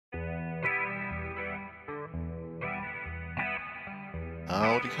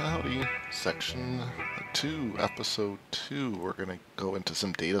Howdy, howdy. Section 2, Episode 2. We're going to go into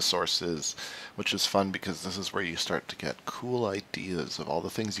some data sources, which is fun because this is where you start to get cool ideas of all the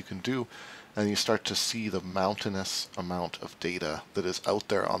things you can do, and you start to see the mountainous amount of data that is out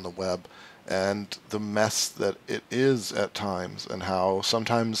there on the web, and the mess that it is at times, and how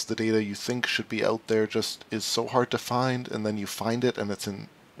sometimes the data you think should be out there just is so hard to find, and then you find it and it's in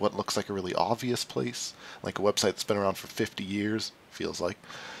what looks like a really obvious place, like a website that's been around for 50 years, feels like.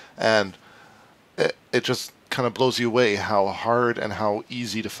 And it just kind of blows you away how hard and how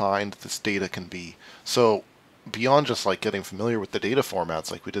easy to find this data can be. So beyond just like getting familiar with the data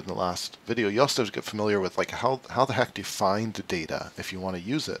formats like we did in the last video, you also have to get familiar with like how the heck do you find the data if you want to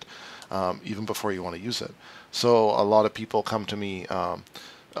use it, even before you want to use it. So a lot of people come to me,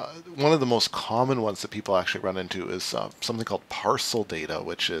 one of the most common ones that people actually run into is something called Parcel Data,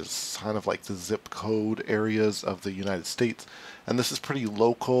 which is kind of like the zip code areas of the United States. And this is pretty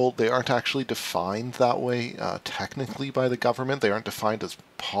local. They aren't actually defined that way technically by the government. They aren't defined as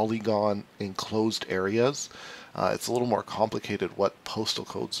polygon enclosed areas. It's a little more complicated what postal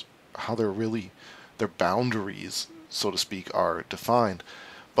codes, how their boundaries, so to speak, are defined.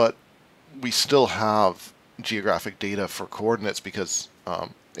 But we still have geographic data for coordinates because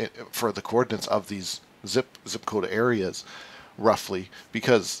for the coordinates of these zip code areas, roughly,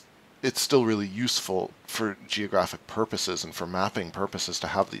 because it's still really useful for geographic purposes and for mapping purposes to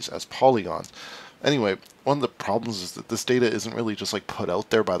have these as polygons. Anyway, one of the problems is that this data isn't really just like put out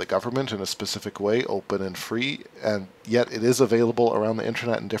there by the government in a specific way, open and free, and yet it is available around the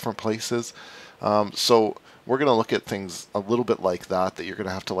internet in different places. So we're going to look at things a little bit like that you're going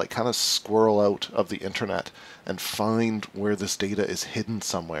to have to like kind of squirrel out of the internet and find where this data is hidden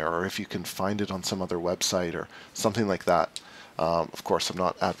somewhere, or if you can find it on some other website or something like that. Of course, I'm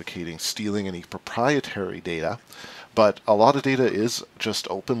not advocating stealing any proprietary data, but a lot of data is just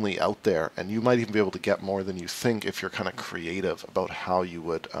openly out there, and you might even be able to get more than you think if you're kind of creative about how you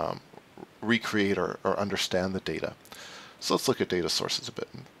would recreate or understand the data. So let's look at data sources a bit,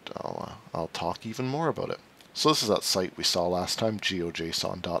 and I'll talk even more about it. So this is that site we saw last time,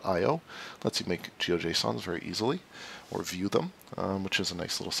 geojson.io. Lets you make GeoJSONs very easily, or view them, which is a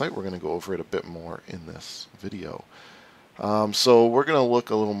nice little site. We're going to go over it a bit more in this video. So we're going to look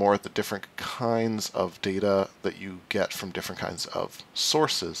a little more at the different kinds of data that you get from different kinds of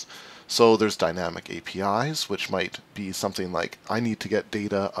sources. So there's dynamic APIs, which might be something like, I need to get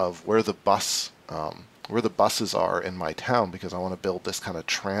data of where the buses are in my town because I want to build this kind of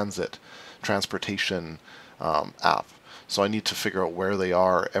transportation app. So I need to figure out where they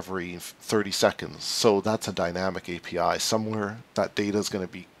are every 30 seconds. So that's a dynamic API. Somewhere that data is going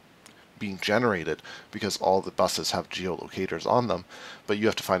to be being generated because all the buses have geolocators on them, but you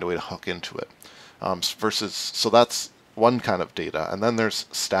have to find a way to hook into it. So that's one kind of data. And then there's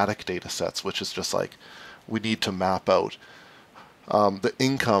static data sets, which is just like, we need to map out the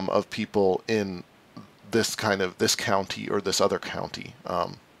income of people in this county or this other county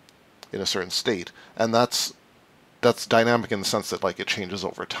in a certain state. And that's dynamic in the sense that like it changes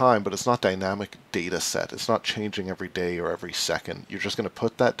over time, but it's not dynamic data set. It's not changing every day or every second. You're just going to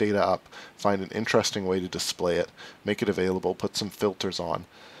put that data up, find an interesting way to display it, make it available, put some filters on,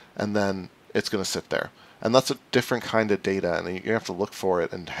 and then it's going to sit there. And that's a different kind of data, and you have to look for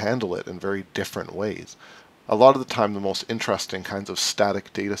it and handle it in very different ways. A lot of the time, the most interesting kinds of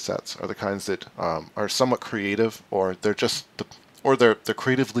static data sets are the kinds that are somewhat creative, or they're just they're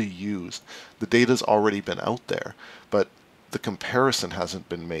creatively used. The data's already been out there, but the comparison hasn't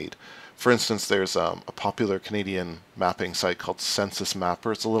been made. For instance, there's a popular Canadian mapping site called Census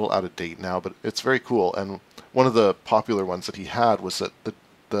Mapper. It's a little out of date now, but it's very cool. And one of the popular ones that he had was that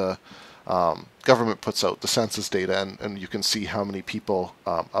the government puts out the census data, and you can see how many people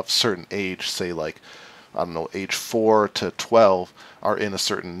of certain age, say like, I don't know, age 4 to 12, are in a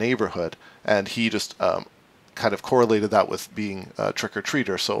certain neighborhood. And he just kind of correlated that with being a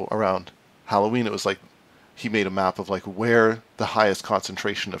trick-or-treater. So around Halloween, it was like he made a map of like where the highest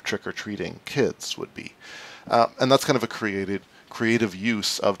concentration of trick-or-treating kids would be. And that's kind of a creative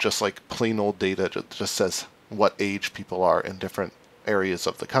use of just like plain old data that just says what age people are in different areas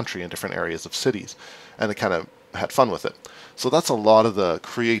of the country and different areas of cities. And it kind of had fun with it. So that's a lot of the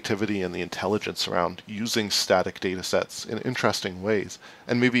creativity and the intelligence around using static data sets in interesting ways,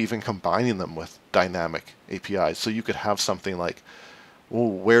 and maybe even combining them with dynamic APIs. So you could have something like, well,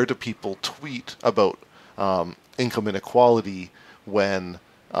 where do people tweet about income inequality when,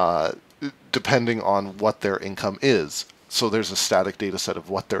 depending on what their income is. So there's a static data set of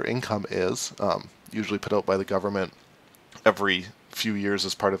what their income is, usually put out by the government every few years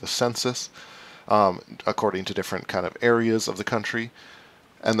as part of a census. According to different kind of areas of the country.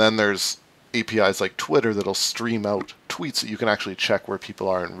 And then there's APIs like Twitter that'll stream out tweets that you can actually check where people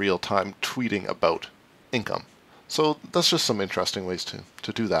are in real time tweeting about income. So that's just some interesting ways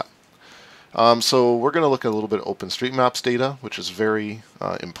to do that. So we're going to look at a little bit of Openstreetmaps data, which is very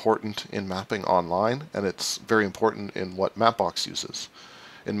important in mapping online, and it's very important in what Mapbox uses.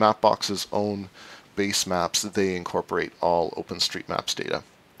 In Mapbox's own base maps, they incorporate all Openstreetmaps data.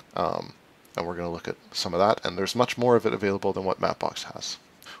 And we're going to look at some of that, and there's much more of it available than what Mapbox has.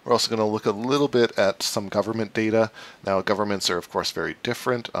 We're also going to look a little bit at some government data. Now, governments are, of course, very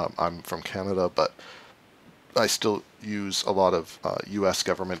different. I'm from Canada, but I still use a lot of US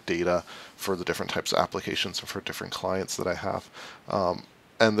government data for the different types of applications and for different clients that I have.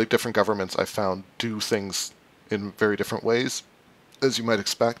 And the different governments I found do things in very different ways, as you might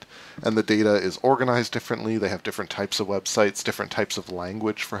expect. And the data is organized differently. They have different types of websites, different types of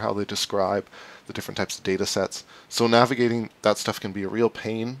language for how they describe the different types of data sets. So navigating that stuff can be a real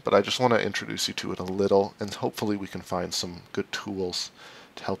pain, but I just want to introduce you to it a little, and hopefully we can find some good tools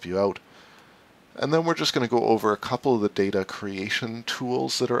to help you out. And then we're just going to go over a couple of the data creation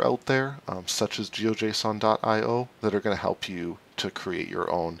tools that are out there, such as geojson.io, that are going to help you to create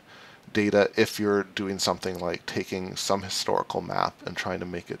your own data if you're doing something like taking some historical map and trying to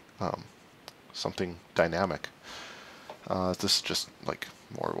make it something dynamic. This is just like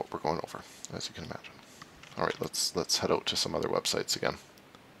more what we're going over, as you can imagine. All right, let's head out to some other websites again.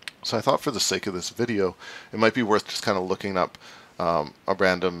 So I thought for the sake of this video, it might be worth just kind of looking up a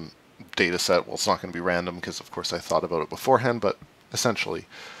random data set. Well, it's not going to be random because, of course, I thought about it beforehand, but essentially.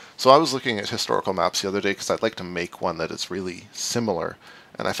 So I was looking at historical maps the other day because I'd like to make one that is really similar.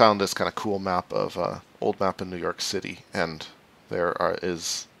 And I found this kind of cool map of old map in New York City, and there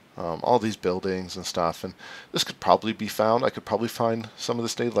is all these buildings and stuff. And this could probably be found. I could probably find some of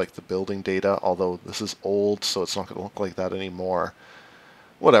this data, like the building data, although this is old, so it's not going to look like that anymore.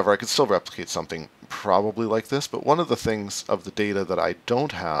 Whatever, I could still replicate something probably like this, but one of the things of the data that I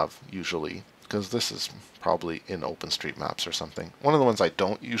don't have usually, because this is probably in OpenStreetMaps or something, one of the ones I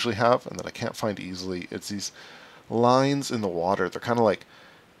don't usually have and that I can't find easily is these lines in the water. They're kind of like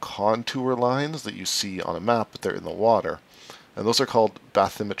contour lines that you see on a map, but they're in the water. And those are called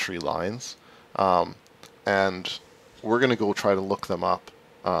bathymetry lines. And we're going to go try to look them up.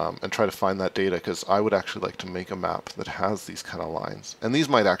 And try to find that data, because I would actually like to make a map that has these kind of lines. And these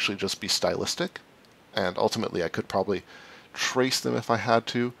might actually just be stylistic, and ultimately I could probably trace them if I had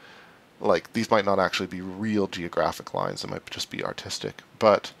to. Like, these might not actually be real geographic lines, they might just be artistic.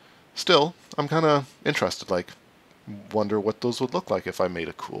 But still, I'm kind of interested, like, wonder what those would look like if I made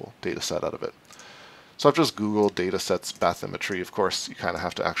a cool data set out of it. So I've just Googled data sets bathymetry. Of course, you kind of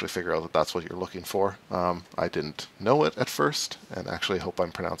have to actually figure out that that's what you're looking for. I didn't know it at first, and actually I hope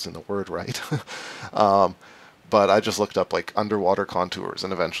I'm pronouncing the word right. But I just looked up like underwater contours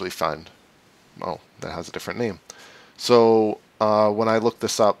and eventually found, oh, that has a different name. So when I looked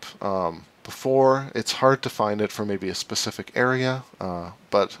this up before, it's hard to find it for maybe a specific area,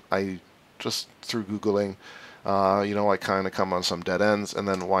 but I just through Googling, I kind of come on some dead ends and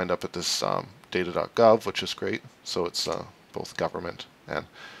then wind up at this data.gov, which is great. So it's both government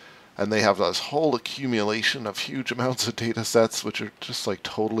and they have this whole accumulation of huge amounts of data sets, which are just like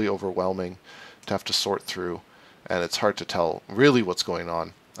totally overwhelming to have to sort through, and it's hard to tell really what's going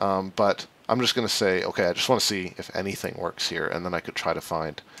on. But I'm just going to say, okay, I just want to see if anything works here, and then I could try to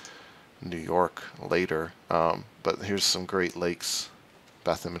find New York later. But here's some Great Lakes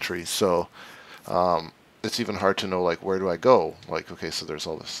bathymetry. So it's even hard to know, like, where do I go? Like, okay, so there's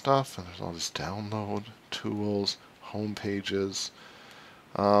all this stuff, and there's all this download, tools, home pages.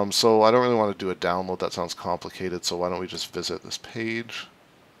 So I don't really want to do a download. That sounds complicated, so why don't we just visit this page?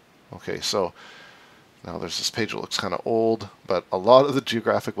 Okay, so now there's this page that looks kind of old, but a lot of the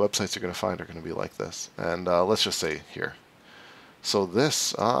geographic websites you're going to find are going to be like this. And let's just say here. So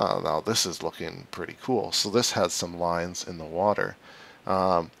this, now this is looking pretty cool. So this has some lines in the water.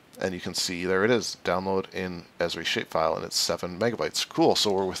 And you can see there it is, download in Esri shapefile, and it's 7 megabytes. Cool,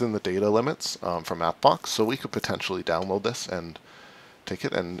 so we're within the data limits from Mapbox, so we could potentially download this and take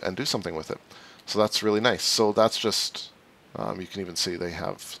it and do something with it. So that's really nice. So that's just, you can even see they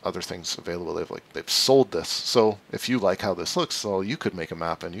have other things available. They've sold this. So if you like how this looks, well, you could make a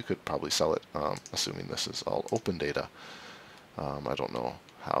map and you could probably sell it, assuming this is all open data. I don't know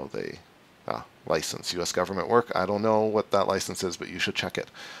how they license U.S. government work. I don't know what that license is, but you should check it.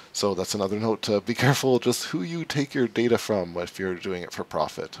 So that's another note to be careful just who you take your data from if you're doing it for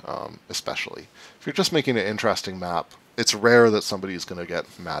profit, especially. If you're just making an interesting map, it's rare that somebody is going to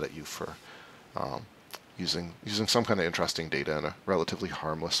get mad at you for using some kind of interesting data in a relatively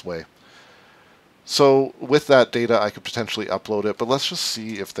harmless way. So with that data, I could potentially upload it, but let's just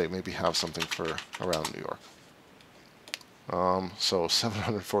see if they maybe have something for around New York. So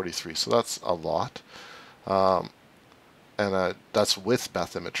 743, so that's a lot. And that's with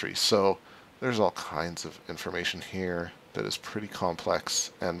bathymetry. So there's all kinds of information here that is pretty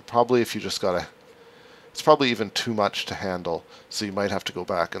complex, and probably if you just gotta, it's probably even too much to handle. So you might have to go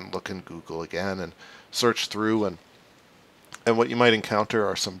back and look in Google again and search through, and what you might encounter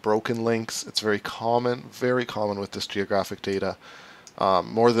are some broken links. It's very common with this geographic data,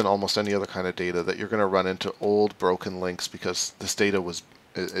 more than almost any other kind of data, that you're going to run into old broken links because this data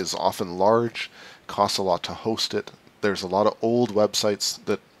is often large, costs a lot to host it. There's a lot of old websites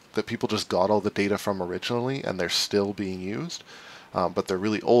that people just got all the data from originally, and they're still being used, but they're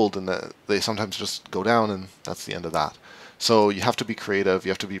really old, and they sometimes just go down, and that's the end of that. So you have to be creative,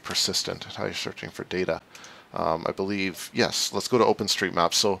 you have to be persistent at how you're searching for data. I believe, yes, let's go to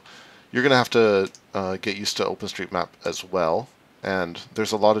OpenStreetMap. So you're going to have to get used to OpenStreetMap as well. And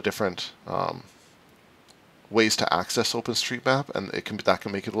there's a lot of different ways to access OpenStreetMap, and that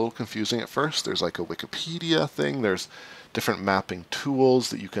can make it a little confusing at first. There's like a Wikipedia thing. There's different mapping tools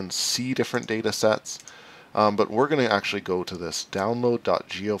that you can see different data sets. But we're going to actually go to this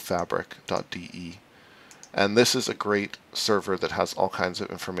download.geofabric.de. And this is a great server that has all kinds of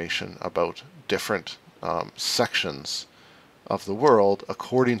information about different sections of the world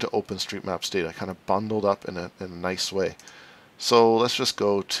according to OpenStreetMaps data, kind of bundled up in a nice way. So let's just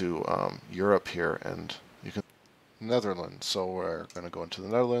go to Europe here, and you can Netherlands. So we're going to go into the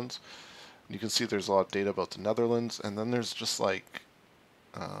Netherlands. You can see there's a lot of data about the Netherlands, and then there's just like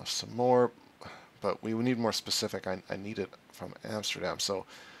some more, but we need more specific. I need it from Amsterdam. So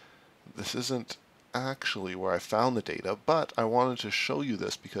this isn't actually where I found the data, but I wanted to show you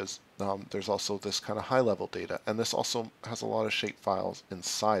this because there's also this kind of high-level data, and this also has a lot of shape files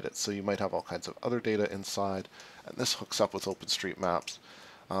inside it. So you might have all kinds of other data inside, and this hooks up with OpenStreetMaps.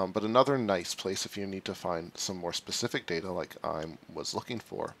 But another nice place if you need to find some more specific data like I was looking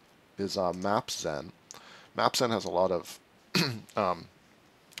for is MapZen. MapZen has a lot of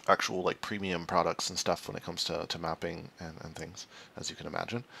actual like premium products and stuff when it comes to mapping and things, as you can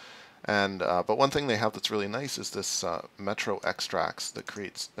imagine. And but one thing they have that's really nice is this Metro extracts that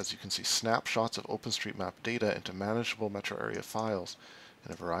creates, as you can see, snapshots of OpenStreetMap data into manageable metro area files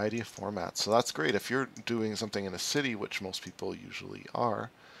in a variety of formats. So that's great if you're doing something in a city, which most people usually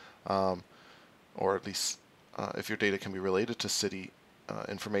are, or at least if your data can be related to city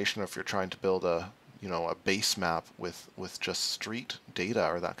information, or if you're trying to build a base map with just street data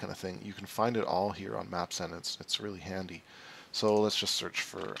or that kind of thing. You can find it all here on Mapzen. It's really handy. So let's just search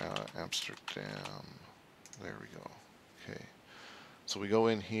for Amsterdam. There we go. Okay. So we go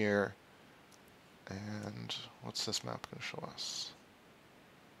in here, and what's this map going to show us?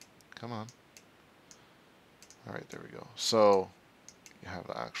 Come on. All right, there we go. So you have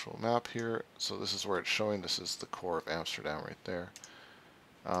the actual map here. So this is where it's showing. This is the core of Amsterdam right there.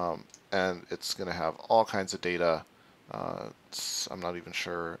 And it's going to have all kinds of data. I'm not even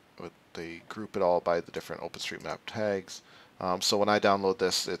sure, but they group it all by the different OpenStreetMap tags. So when I download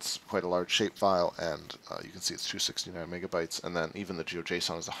this, it's quite a large shapefile, and you can see it's 269 megabytes, and then even the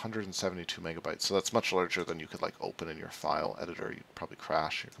GeoJSON is 172 megabytes. So that's much larger than you could like open in your file editor. You'd probably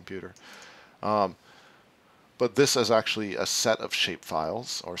crash your computer. But this is actually a set of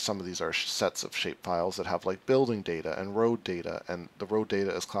shapefiles, or some of these are sets of shapefiles that have like building data and road data, and the road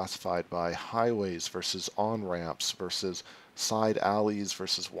data is classified by highways versus on-ramps versus side alleys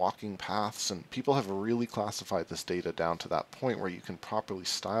versus walking paths, and people have really classified this data down to that point where you can properly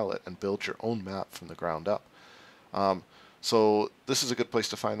style it and build your own map from the ground up. So this is a good place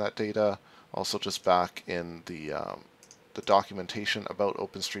to find that data. Also, just back in the documentation about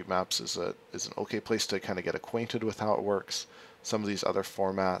OpenStreetMaps is an okay place to kind of get acquainted with how it works, some of these other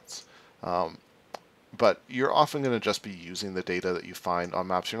formats. But you're often going to just be using the data that you find on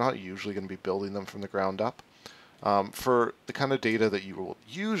maps. You're not usually going to be building them from the ground up. For the kind of data that you will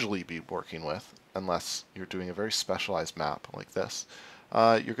usually be working with, unless you're doing a very specialized map like this,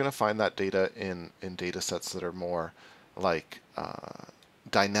 you're going to find that data in data sets that are more like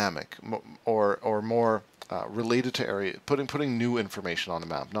dynamic or more related to area, putting new information on the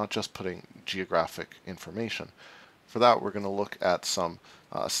map, not just putting geographic information. For that, we're going to look at some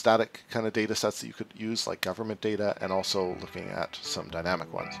static kind of data sets that you could use, like government data, and also looking at some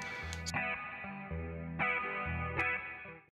dynamic ones.